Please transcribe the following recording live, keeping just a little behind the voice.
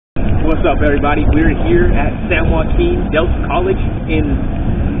What's up, everybody? We're here at San Joaquin Delta College in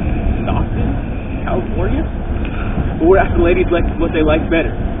Stockton, California. We're asking ladies what they like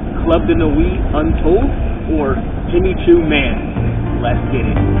better, Club de Nuit Untold or Jimmy Choo Man. Let's get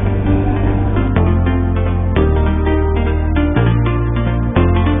it.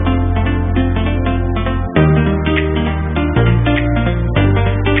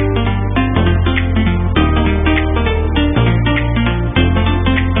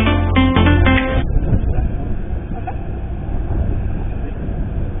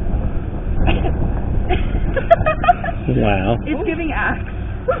 Wow. It's giving axe.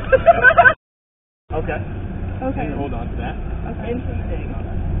 Okay. Okay. Hold on to that. Okay. Interesting.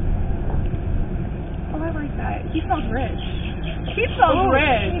 Oh, I like that. He smells rich. He smells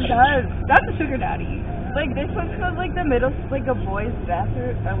rich. He does. That's a sugar daddy. Like, this one smells like the middle, like a boy's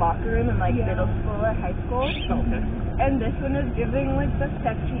bathroom or locker room in like middle school or high school. Okay. And this one is giving like the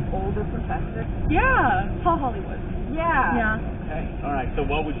sexy older professor. Yeah. Paul Hollywood. Yeah. Yeah. Okay. All right. So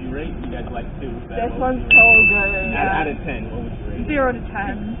what would you rate? You guys like two. This one's so good. Out of 10, what would you rate? 0 to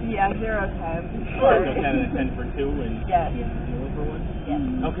 10. Yeah, 0 to 10. Sure. So 10 out of 10 for two and Yes. 0 for one? Yes.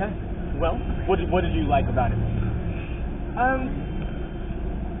 Okay. Well, what did you like about it?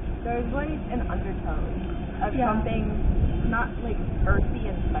 There's like an undertone of something not like earthy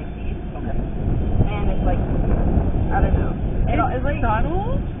and spicy. Okay. And it's like, I don't know. It's like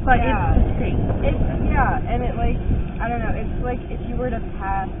subtle, but it's distinct. And it like, I don't know, it's like if you were to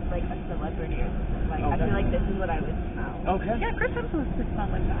pass like a celebrity or something, like I feel like this is what I would smell. Okay. Yeah, Chris Hemsworth could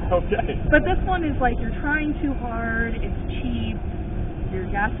smell like that. Okay. But this one is like you're trying too hard, it's cheap, you're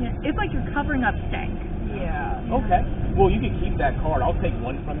gassing it. It's like you're covering up stank. Yeah. Okay. Well, you can keep that card. I'll take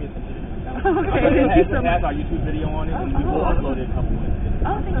one from you. Okay, thank you so much. It has our YouTube video on it, and we'll upload it a couple minutes.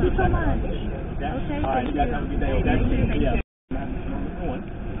 Oh, thank you so much. Okay? Okay, all right, you guys have a good day, okay? Thank you. Yeah.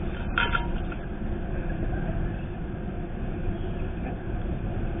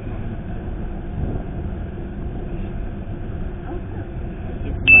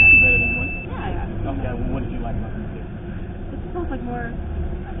 Okay, well, what did you like about this? It smells like more.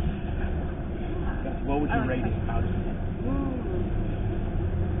 What would you rate it out of 10?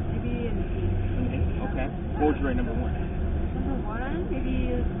 Maybe an 8. Okay. What would you rate number 1? Number 1,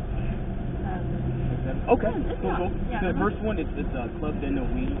 maybe 7. Okay, cool. Yeah, So the first one is Club de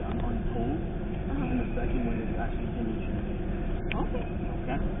Nuit Untold, and the second one is actually Jimmy Choo Man. Okay.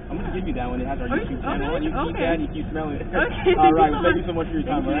 Okay. I'm gonna give you that one. It has our YouTube channel on. You keep Okay. that. You keep smelling it. Okay. All right. Thank you so much for your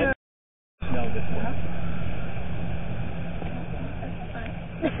time. Thank all right. Smell this one.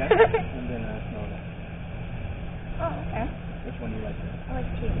 Okay. And then smell that. Oh, okay. Which one do you like? I like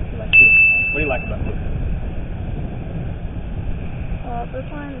 2. You like two. What do you like about this? Well, this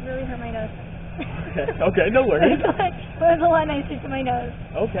one really hurt my nose. Okay, no worries. It was a lot nicer to my nose.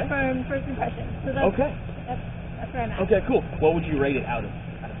 Okay. From first impression. So that's, Okay. That's where I'm at. Okay, cool. What would you rate it out of 10?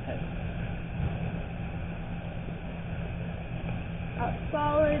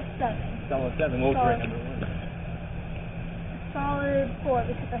 Solid 7. Solid 7. What would you rate number 1? Solid 4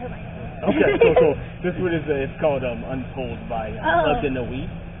 because I hurt my nose. Okay, cool. This one is it's called Untold by Club de Nuit,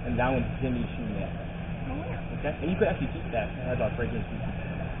 and that one's Jimmy Choo Man. Oh, yeah. Okay, and you could actually keep that as our fragrance.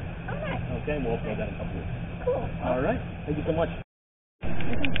 Oh, nice. Okay, we'll upload that in a couple weeks. Cool. All right, thank you so much. Smell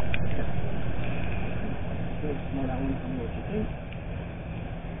that one. Tell me what you think.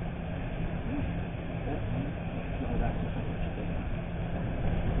 Smell that one. Tell me what you think.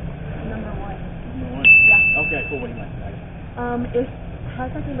 Number 1. Number 1. Yeah. Okay, cool. What do you like? It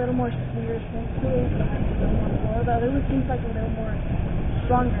has like a little more sweeter scent to it. The other one seems like a little more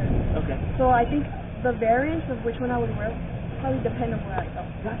stronger. Okay. So I think the variance of which one I would wear probably depend on where I go.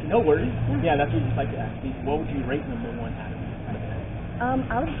 Gotcha. No worries. Yeah, that's what you just like to ask me. What would you rate number 1 out of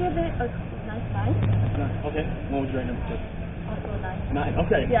 10? I would give it a nice 9. Okay. What would you rate number 2? Also a 9. 9.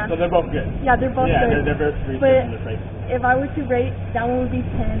 Okay. Yeah. So they're both good. Yeah, they're both good. Yeah, they're very sweet. But fragrances. if I were to rate, that one would be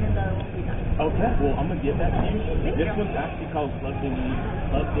 10 and the other one would be 9. Okay, well, I'm going to give that to you. Thank This you. one's actually called Club de Nuit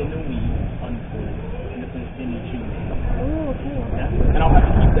Untold, and this one's Jimmy Choo Man. Oh, cool. Yeah. And I'll have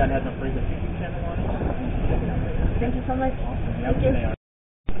to keep that as a fragrance YouTube channel on it. Check it out later. Thank you so much. Awesome. Thank you.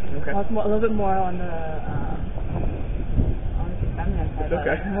 Okay. Well, a little bit more on the feminine side. It's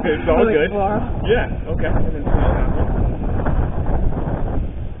okay. It's all good. Yeah, okay. And then smell that one.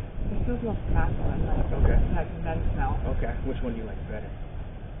 This smells more masculine. Okay. Like men smell. Okay. Which one do you like better?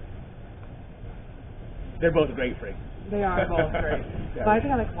 They're both great fragrances. They are both great. Yeah. But I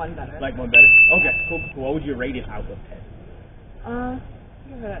think I like one better. Like one better? Okay, cool. What would you rate it out of 10?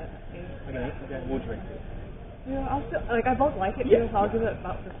 Give it an 8. Okay. What would you rate it? You know, I'll still, like, I both like it, Yeah. so I'll give it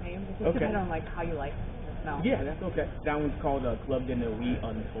about the same. It just Okay. depends on, like, how you like the smell. Yeah, that's okay. That one's called Club de Nuit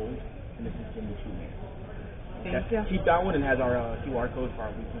Untold. and this is Jimmy Choo Man. Thank you. Keep that one and has our QR code for our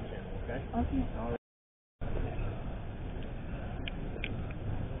YouTube channel, okay? Okay. All right.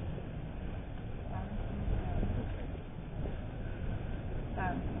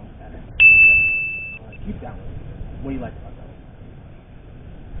 That smells better. Keep that one. What do you like about that one?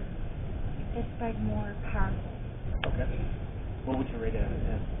 It's like more powerful. Okay. What would you rate it out of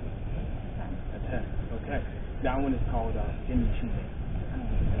 10? A 10. Okay. That one is called Jimmy Choo Man.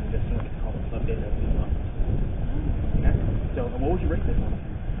 And this one is called Club Day That We Love. Okay. So what would you rate this one?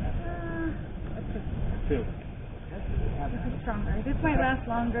 A 2. 2. This is stronger. This might last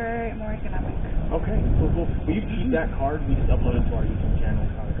longer, more economic. Okay, cool. Will you keep that card? We just upload it to our YouTube channel in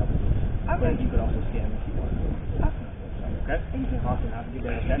a couple of weeks. Okay. And you could also scan the QR code. Awesome. Okay? Thank you. Awesome. Have a good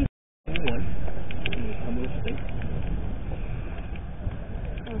day. Okay? Anyone? Come with us.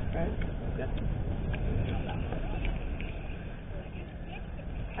 Okay. Okay.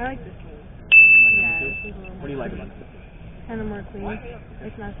 I like this one. Yeah. This is a little What do you like about this? kind of more clean.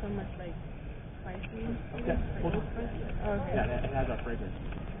 It's not so much like spicy. Okay. Hold on. Oh, okay. Yeah, it has our fragrance.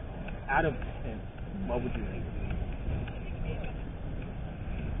 Out of 10, what would you rate it?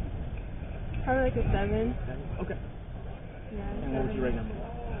 Probably like a 7. Okay. Yeah. And what would you rate number 1?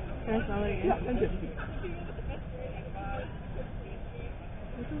 Can I smell it again? Yeah, and just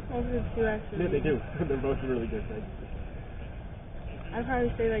This one smells good too, actually. yeah, they do. They're both really good, right? I'd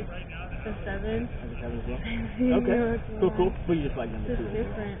probably say like a 7. As a 7 as well? You Okay. know, it's Cool, more- cool. So you just like number It's 2. just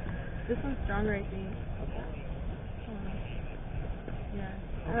different. This one's stronger, I think. Okay. Yeah.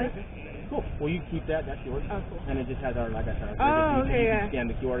 I like this one. Cool. Well, you keep that. That's yours. Oh, cool. And it just has our, like I said, our Oh, fragrance. okay, You yeah. can scan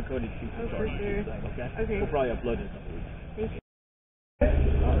the QR code and choose the Oh, for card you sure. choose, like, okay? Okay. We'll probably upload it in a couple weeks. Thank you.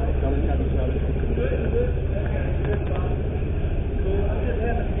 All right. So let's have each other.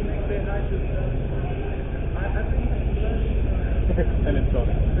 And then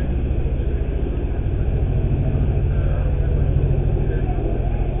soda.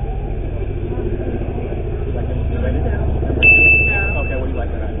 You like number 2 right now? Yeah. Okay, what do you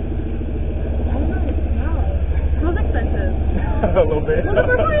like about it? I don't know. It smells expensive. A little bit. Well, the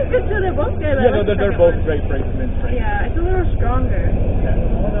first one is good too. They're both good. Yeah, no, they're both great fragrance. Yeah, it's a little stronger. Okay.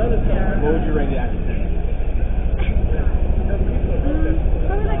 Yeah. What would you rate it out of 10?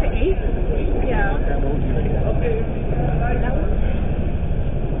 Probably like an 8. Yeah. Okay, what would you rate it out of 10? That one?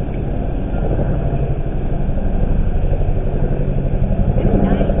 Maybe 9.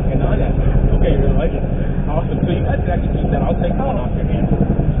 Okay, 9 out of 10. Okay, you're a legend. Awesome. So you guys can actually keep that. I'll take one off your hand.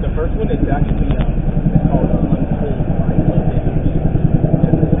 The first one is actually it's called Untold by Club Day That We Love.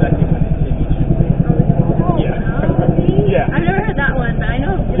 And the second one is Jimmy Choo Man. Yeah. Yeah. I've never heard that one, but I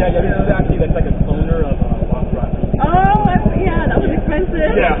know. Yeah, this is actually that's like a cloner of Baccarat Rouge. Oh, yeah, that was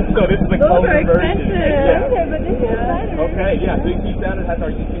expensive. Yeah, so this is the Those cloner are version. expensive. Yeah. Okay, but this is better. Okay, yeah, so you keep that. It has our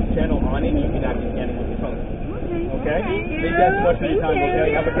YouTube channel on it. You can actually scan it with your phone. Okay? Thank you. Thank you guys so much for your time,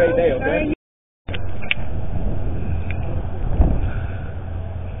 okay? Have a great day, okay? Bye.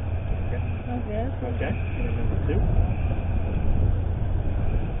 Okay. Number 2.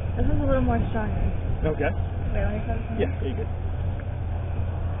 This one's a little more stronger. Okay. Wait, let me try this one. Yeah, there you go.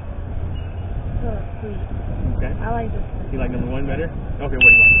 It's a little sweet. Okay. I like this one. You like number 1 better? Okay, what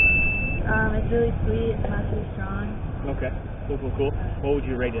do you like? It's really sweet. It's not too strong. Okay. Cool. What would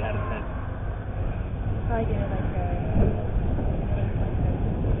you rate it out of 10? Probably give it like a.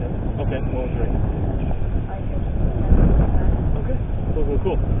 Okay, what would you rate it? Like a. Okay.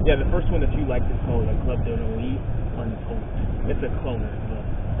 Cool. Yeah, the first one that you like is called Club Day That We Untold. It's a cloner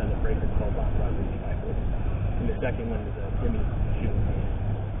of the fragrance called Baccarat Rouge. And the second one is Jimmy Choo Man.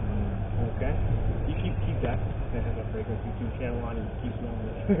 Okay. You keep that. That has a fragrance YouTube channel on it. You keep smelling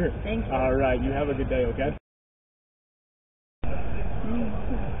it. Thank you. All right. You have a good day. Okay.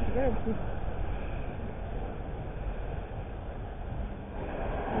 Good.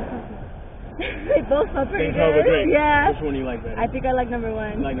 They both smell pretty They smell good. great. Yeah. Which one do you like better? I think I like number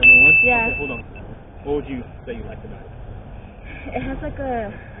 1. You like number 1? Yeah. Okay, hold on. What would you say you liked about it? It has like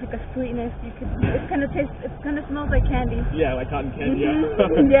a sweetness. You could. It kind of tastes. It kind of smells like candy. Yeah, like cotton candy.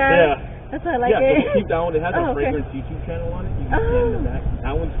 Mhm. Yeah. That's why I like yeah, it. so keep that one. It has a Oh, okay. fragrance YouTube channel on it. You can see it in the back.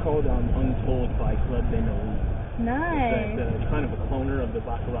 That one's called Untold by Club Day That We Love. Nice. It's kind of a cloner of the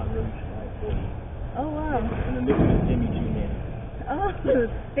Baccarat Rouge by 40. Oh wow. And then this one is Jimmy Choo Man. Oh,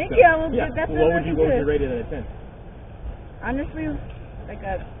 thank you. I will Yeah. give that. What would you rate it out of 10? Honestly, like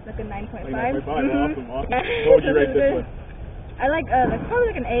a 9.5. Like 9.5. Mhm. Awesome. Yeah. What would you rate this one? I like probably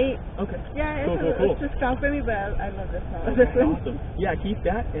like an 8. Okay. Yeah, Cool. it's just strong for me, but I love this one. Okay, awesome. Yeah, keep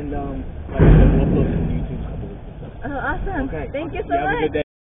that, and like I said, we'll upload it to YouTube in a couple weeks or so. Oh, awesome. Okay. Thank you so Have a much. good day.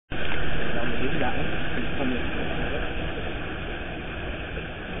 I'm gonna give you that one. Just come here.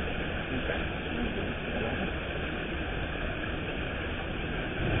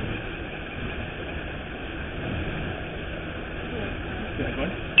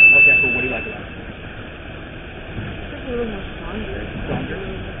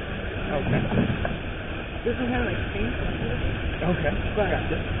 This one had like pink. Okay.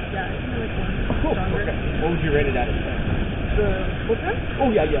 Gotcha. Yeah, it's like one Cool. stronger. Okay. What would you rate it out of 10? The what's that? Oh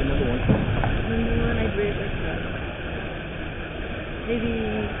yeah, number one. Number one, I'd rate like maybe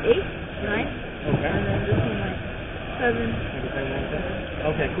 8, 9. Okay. And then this one like 7. Maybe 7 out of 10?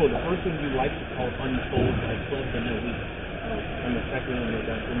 Okay, cool. The first one you like is called Untold by Club in the Week. Oh. And the second one is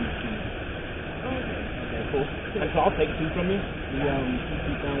Jimmy Choo Man. Oh, okay. Okay, cool. And so I'll take 2 from you. The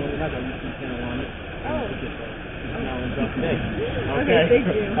YouTube channel one, it has our YouTube channel on it. Oh. Now and drop today. Okay, thank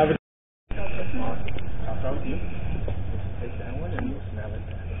you. Have a awesome. I'll start with you. Take that one and we'll smell it.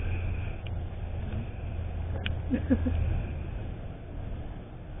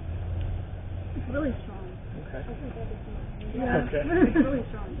 It's really strong. Okay. Yeah. Okay. It's really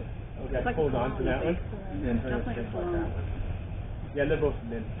strong. Okay, It's like hold a on to that one. cologne. And That's like a that cologne. one. Yeah, they're both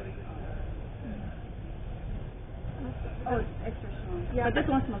mint pretty good. Oh, it's extra strong. Yeah. But this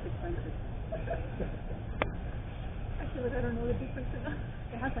one smells expensive. I feel like I don't know the difference in that.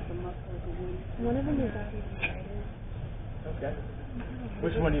 It has like a musk or like a wood. One of them is not even excited. Okay.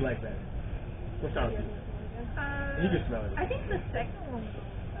 Which one do you like better? We'll start with you. You can smell it. I think the second one was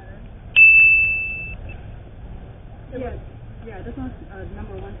better. Yeah. Yeah, this one's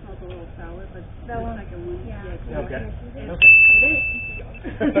number one smells a little sour, but That the one? second one, Yeah. it's Okay. It Okay. is.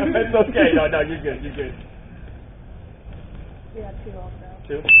 It's okay. No, you're good. You're good. Yeah, 2 also.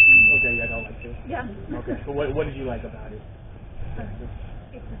 2? Okay, yeah, I don't like 2. Yeah. Okay. So what did you like about it? I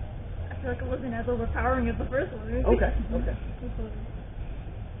feel like it wasn't as overpowering as the first one. Okay. Okay.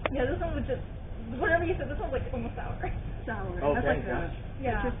 Yeah, this one was just, whatever you said, this one's like almost sour. Sour. It has Okay, like a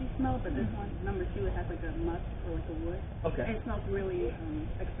yeah. citrusy smell, but this one, number 2, it has like a musk or like a wood. Okay. And it smells really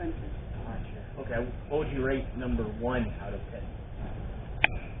expensive. Gotcha. Okay. What would you rate number 1 out of 10?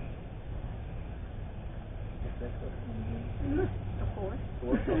 A 4.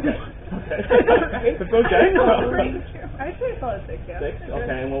 4? Okay. Okay. It's okay. I'd say it's a 6, yeah. 6?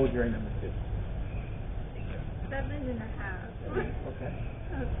 Okay. And what would you rate number 2? 7.5. Okay.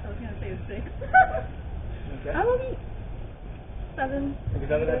 I was gonna say a 6. Okay. I will be 7. Is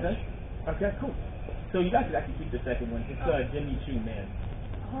that what that does? Okay, cool. So you guys should actually keep the second one. It's Jimmy Choo Man.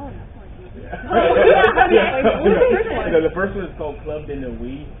 Oh, that's like The first one is called Clubbed in the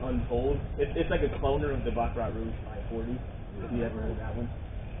Nuit Untold. It's like a cloner of the Baccarat Rouge 540. If you ever heard that one.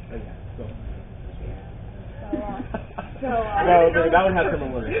 Oh yeah. So. No, that one has some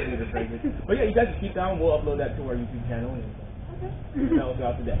of the fragrance. But yeah, you guys should keep that one. We'll upload that to our YouTube channel and tell us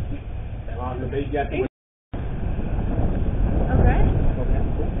throughout the day. Awesome. Thank you guys. Okay. Okay,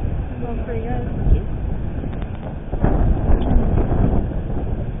 cool. Well, pretty good.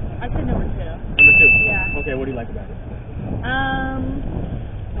 I said number 2. Number 2. Yeah. Okay, what do you like about it?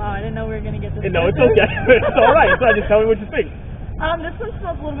 Wow, I didn't know we were gonna get this. No, it's okay. It's all right. So just tell me what you think. This one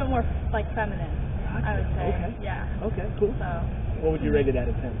smells a little bit more like feminine. I would say. Okay. Yeah. Okay, cool. So. What would you rate it out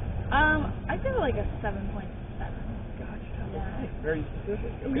of 10? I give it like a 7.7. Gotcha. Yeah. Okay. Very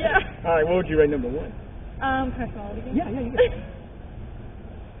specific. Okay. Yeah. All right. What would you rate number 1? Can I smell it again? Yeah, you can.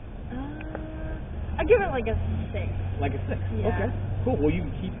 I give it like a 6. Like a 6. Yeah. Okay. Cool. Well, you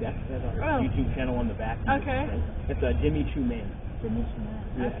can keep that. That's our YouTube channel on the back. Okay. It's Jimmy Choo Man. Jimmy Choo Man.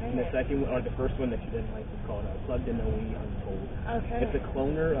 Yeah. Okay. And the second one, or the first one that you didn't like, was called Clubbed in the Nuit Untold. Okay. It's a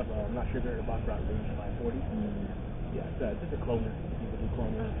cloner of I'm not sure if you're a Baccarat Rouge 540. Yeah, it's just a cloner.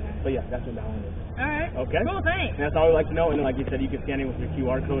 Cloner. Okay. But yeah, that's what that one is. All right. Okay. Cool. Thanks. And that's all we like to know. And then, like you said, you can scan it with your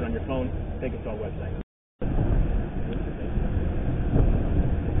QR code on your phone. Take it to our website.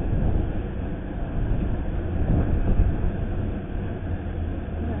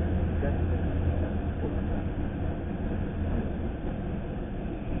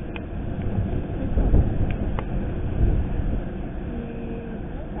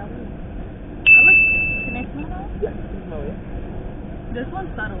 This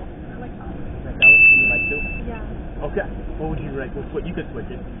one's subtle. I like that one. Like that one? You like too? Yeah. Okay. What would you rate? You could switch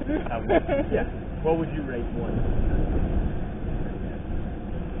it. Yeah. What would you rate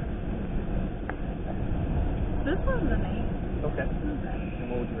 1? This one's an 8. Okay. And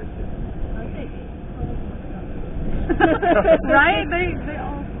what would you rate 2? I'd say 8. Right? They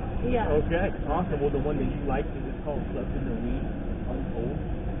all. Yeah. Okay. Awesome. Well, the one that you like is called Clubbed in the Nuit Untold.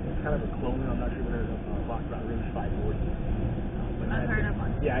 It's kind of a cloner. I'm not sure what it is. Baccarat Rouge 540. I've heard of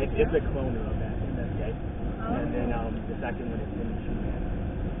one. Yeah, it's a cloner of that MSK. Oh. And then the second one is Jimmy Choo Man.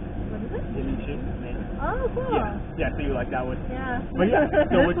 What is it? Jimmy Choo Man. Oh, cool. Yeah. Yeah, so you like that one? Yeah. But yeah.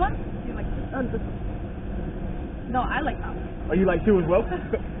 So this one? You like this one? No, I like that one. Oh, you like 2 as well?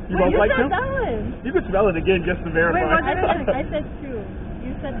 You Wait, both like 2? You said that one. You could smell it again just to verify. Wait, what did I say? I said 2.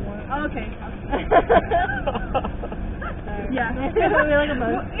 You said 1. Oh, okay. Yeah. We like them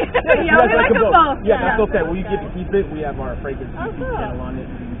both. Yeah, we like them both. Yeah, that's okay. Well, you get to keep it. We have our fragrance cool. channel on it.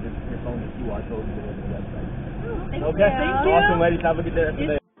 You can just your phone the QR code and go to the website. Thank Okay. you. Awesome, ladies. Have a good day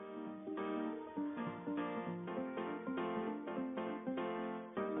today.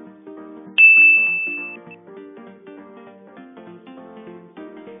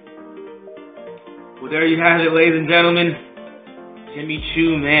 Well, there you have it, ladies and gentlemen. Jimmy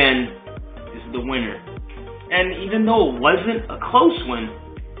Choo Man is the winner. And even though it wasn't a close one,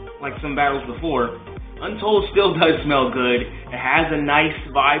 like some battles before, Untold still does smell good. It has a nice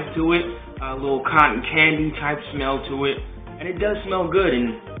vibe to it, a little cotton candy type smell to it, and it does smell good.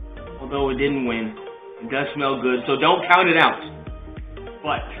 And although it didn't win, it does smell good, so don't count it out.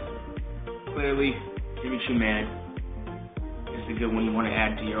 But clearly, Jimmy Choo Man is a good one you want to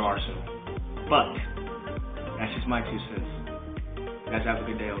add to your arsenal. But that's just my 2 cents. You guys have a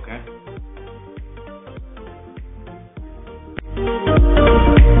good day, okay?